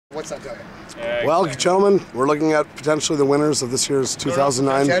What's that tell you? Well, gentlemen, we're looking at potentially the winners of this year's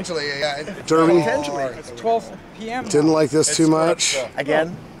 2009 Potentially, yeah. Derby. Potentially. It's 12 p.m. Didn't like this too much.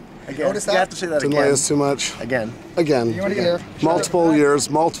 Again. Notice that? You have to say that Didn't again. like this too much. Again. Multiple years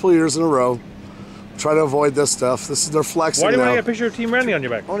in a row. Try to avoid this stuff. They're flexing. Why do you now. want to get a picture of Team Randy on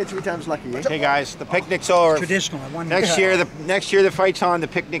your back? Only 3 times lucky. Hey guys, the picnic's over. Traditional. Next year the fight's on. The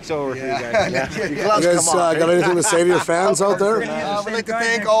picnic's over for you guys. Yeah. You guys got anything to say to your fans out there? We'd like to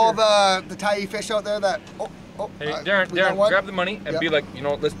thank all the Thai fish out there that. Hey, Darren, grab the money and be like,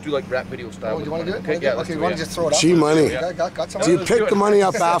 let's do like rap video style. Oh, do you want to do it? Okay, yeah, okay, you want to just throw it up? G-money. Yeah. Got some. So you pick the money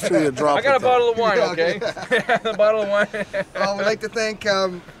up after you drop it. I got a bottle of wine, okay? A bottle of wine. We'd like to thank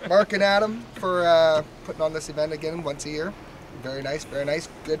Mark and Adam for putting on this event again once a year. Very nice,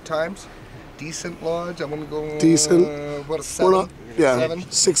 good times. Decent lodge. I'm gonna go. Decent. What a 7? Yeah, 7.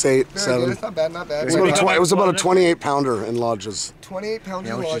 6, 8, Very 7. Good. It's not bad. It was about a 28 pounder in lodges. 28 pounds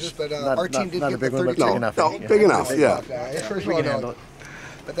in which is lodges, but not- our team did not a get big the one, but 32. big enough. No, big enough. Yeah. First We one, can handle it.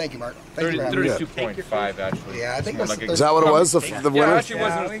 But thank you, Mark. Thank you for having me. 32.5 actually. Yeah, I think that's like the Is that what it was? The Yeah, winner? actually it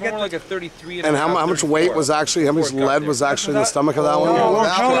wasn't. It was more like a 33. And how much weight was actually? How much lead was actually in the stomach of that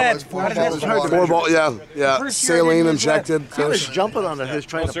one? Four balls. Yeah. Saline injected He was fish. jumping on it. He was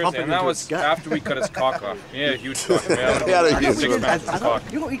trying to pump it And into that his was gut. after we cut his cock off. Yeah, huge cock. He had a huge 6 one. pounds of cock.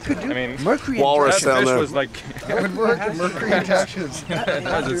 You know what he could do? I mean, mercury Walrus That down fish there. was like, Good work, the mercury injections. that was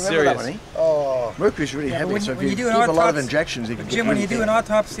Remember serious. that one, eh? Oh, Mercury's really heavy, so if when you you do give an a lot of autopsy- injections, you can Jim, when you do an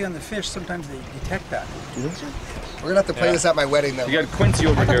autopsy on the fish, sometimes they detect that. we're gonna have to play this at my wedding though. You got Quincy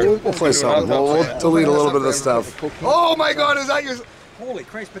over here. We'll play something. We'll delete a little bit of the stuff. Oh my God, is that your? Holy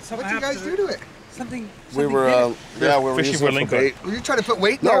Christ! But something What'd you guys happens do to it? Something. We were, we were Fishing using for it for Lincoln. bait. Were you trying to put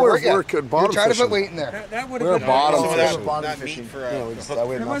weight in No, there? we're weren't you? bottom You were trying to fishing. put weight in there. That would We're have been bottom Some of that fishing. bottom fishing for That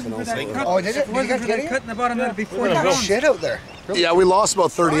way nothing else. over. Oh, did it? If it Did you wasn't guys for get that it? cut in the bottom, that'd be 40 Oh, pounds. shit out there. Yeah, we lost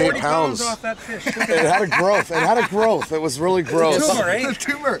about 38 40 pounds pounds. off that fish. It had a growth. It was really gross. Tumor, eh? The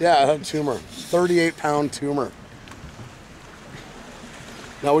tumor. Yeah, it had a tumor. 38-pound tumor.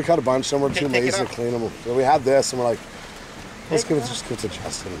 No, we caught a bunch. Then we're too lazy to clean them. So we had this, and we're like, let's just give it to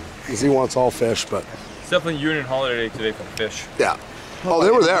Justin. Because he wants all fish, but It's definitely Union holiday today for fish. yeah. Oh,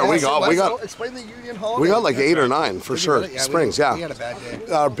 they were there. We got Explain the Union Holiday. we got like 8 or 9 for Did you sure. really? Yeah, Springs, We yeah. had a bad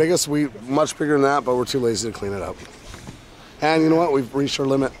day. Our biggest, much bigger than that, but we're too lazy to clean it up. And you know what? We've reached our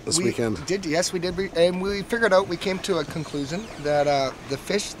limit this weekend. Yes, we did. And we figured out, we came to a conclusion that the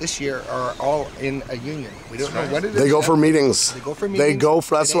fish this year are all in a union. We don't know what it is. They go for meetings. They go for meetings. They go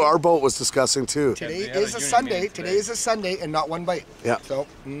for, that's Today- what our boat was discussing too. Today Yeah, is a union Sunday. meeting Today is a Sunday and not one bite. Yeah. So,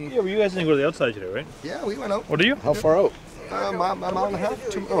 Yeah, well, you guys didn't go to the outside today, right? yeah, we went out. What do you? How far out? A mile and a half,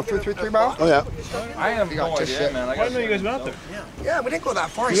 3 miles. Oh yeah. I have We got no just idea, shit. man. I didn't know you guys went out there. Yeah, we didn't go that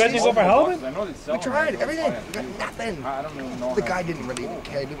far. You guys didn't go for halibut? I know they sell We tried them. everything. We got nothing. I don't even know. The guy didn't really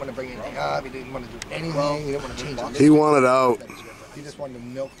care. He didn't want to bring anything up. He didn't want to do anything. He didn't want to change it. He wanted out. He just wanted to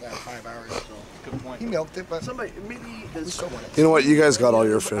milk that 5 hours. So Good point. he milked it, but Somebody, maybe we still want it. You know what? You guys got all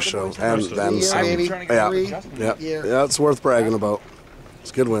your fish though, and then Yeah, some. baby. trying to get Three. Yeah. Yeah. Yeah, it's worth bragging about. It's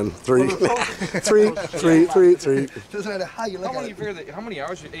a good win. 3. 3. Doesn't matter how you look How at many it. figure that? How many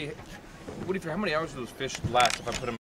hours? Hey, what do you figure? How many hours do those fish last if I put them?